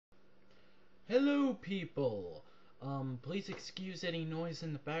Hello, people! Please excuse any noise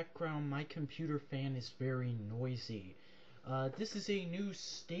in the background. My computer fan is very noisy. This is a new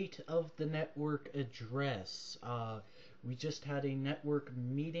state of the network address. We just had a network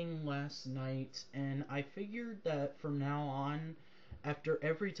meeting last night, and I figured that from now on, after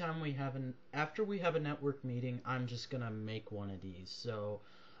we have a network meeting, I'm just gonna make one of these. So,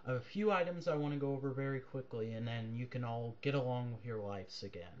 I have a few items I want to go over very quickly, and then you can all get along with your lives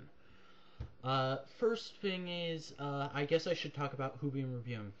again. First thing is, I guess I should talk about who been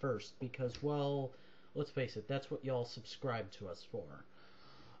reviewing first, because, well, let's face it, that's what y'all subscribe to us for.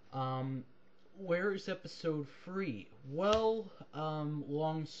 Where is episode 3? Well,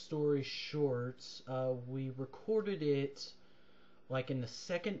 long story short, we recorded it, like, in the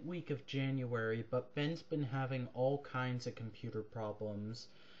second week of January, but Ben's been having all kinds of computer problems,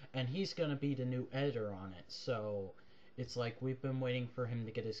 and he's gonna be the new editor on it, so it's like we've been waiting for him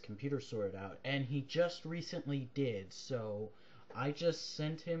to get his computer sorted out, and he just recently did, so I just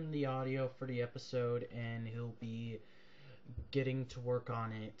sent him the audio for the episode, and he'll be getting to work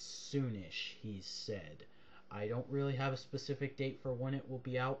on it soonish, he said. I don't really have a specific date for when it will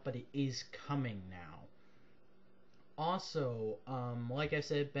be out, but it is coming now. Also, like I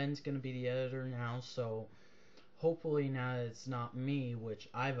said, Ben's gonna be the editor now, so hopefully now it's not me, which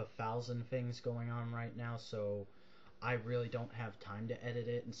I have 1,000 things going on right now, so I really don't have time to edit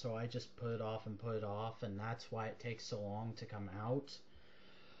it, and so I just put it off, and that's why it takes so long to come out.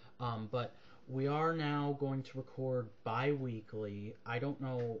 But we are now going to record bi-weekly. I don't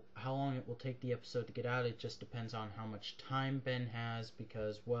know how long it will take the episode to get out. It just depends on how much time Ben has,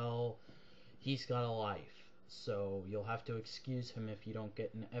 because, well, he's got a life. So you'll have to excuse him if you don't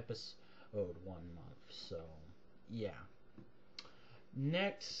get an episode 1 month. So, yeah.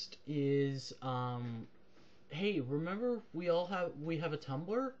 Next is, hey, remember we have a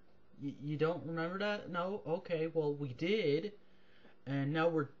Tumblr? You don't remember that? No? Okay, well, we did. And now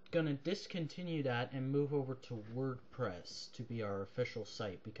we're gonna discontinue that and move over to WordPress to be our official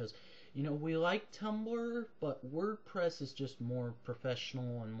site, because, you know, we like Tumblr, but WordPress is just more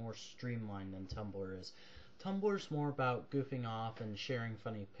professional and more streamlined than Tumblr is. Tumblr's more about goofing off and sharing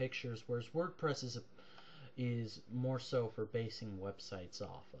funny pictures, whereas WordPress is more so for basing websites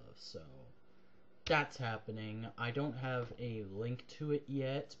off of, so that's happening. I don't have a link to it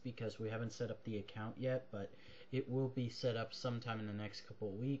yet because we haven't set up the account yet, but it will be set up sometime in the next couple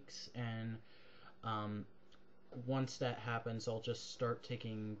of weeks, and once that happens, I'll just start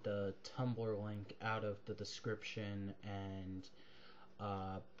taking the Tumblr link out of the description and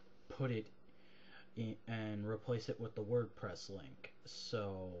put it in, and replace it with the WordPress link.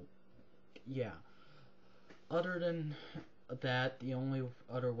 So, yeah. Other than that, the only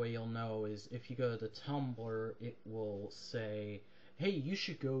other way you'll know is if you go to Tumblr, it will say, hey, you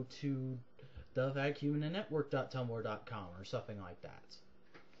should go to thevacuuminanetwork.tumblr.com or something like that.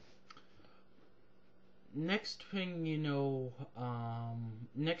 Next thing you know,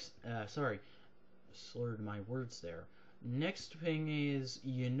 slurred my words there. Next thing is,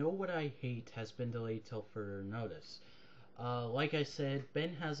 You Know What I Hate has been delayed till further notice. Like I said,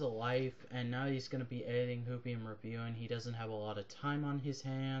 Ben has a life, and now he's going to be editing, Hoopy, and reviewing. He doesn't have a lot of time on his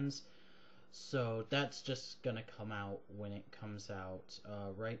hands, so that's just going to come out when it comes out.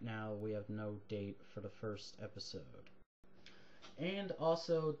 Right now, we have no date for the first episode. And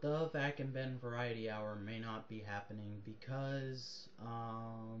also, the Vac and Ben Variety Hour may not be happening because,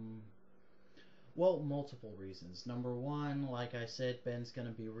 well, multiple reasons. Number one, like I said, Ben's going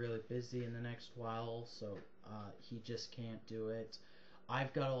to be really busy in the next while, so he just can't do it.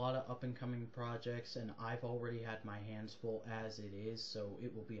 I've got a lot of up-and-coming projects, and I've already had my hands full as it is, so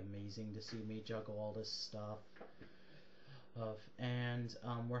it will be amazing to see me juggle all this stuff. And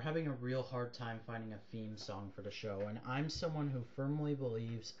we're having a real hard time finding a theme song for the show, and I'm someone who firmly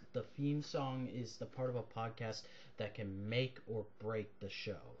believes the theme song is the part of a podcast that can make or break the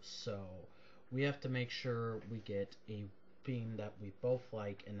show. So we have to make sure we get a theme that we both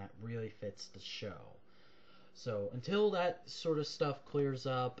like and that really fits the show. So until that sort of stuff clears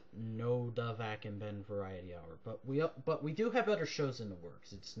up, no the Vac and Ben Variety Hour. But we do have other shows in the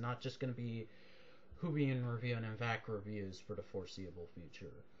works. It's not just going to be Hoobie Reviewing and Vac Reviews for the foreseeable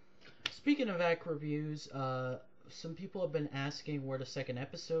future. Speaking of Vac Reviews, some people have been asking where the second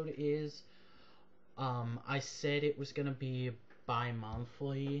episode is. I said it was going to be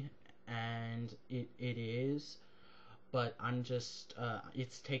bi-monthly, and it is, but I'm just,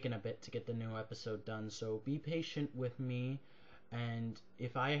 it's taken a bit to get the new episode done, so be patient with me, and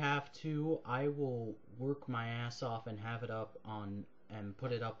if I have to, I will work my ass off and have it up on, and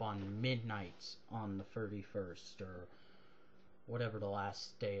put it up on midnight on the 31st, or whatever the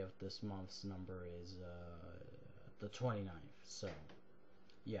last day of this month's number is, the 29th. So,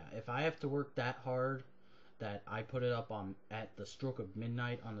 yeah, if I have to work that hard, that I put it up on at the stroke of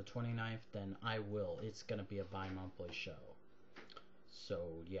midnight on the 29th, then I will. It's going to be a bi-monthly show.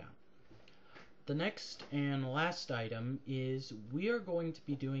 So, yeah. The next and last item is we are going to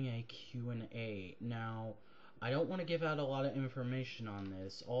be doing a Q&A. Now, I don't want to give out a lot of information on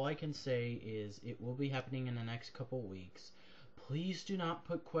this. All I can say is it will be happening in the next couple weeks. Please do not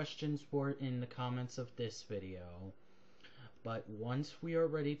put questions for it in the comments of this video. But once we are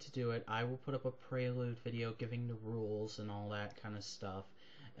ready to do it, I will put up a prelude video giving the rules and all that kind of stuff.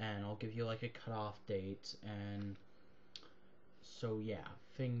 And I'll give you like a cutoff date. And so yeah,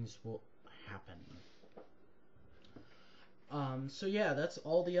 things will happen. So yeah, that's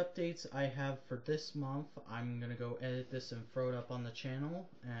all the updates I have for this month. I'm gonna go edit this and throw it up on the channel.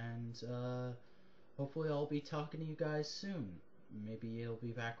 And hopefully I'll be talking to you guys soon. Maybe it'll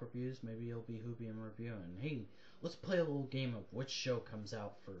be back reviews, maybe it'll be Hoobie and reviewing. Hey, let's play a little game of which show comes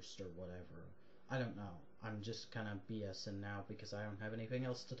out first or whatever. I don't know. I'm just kind of BSing now because I don't have anything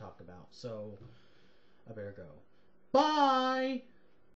else to talk about. So, I better go. Bye!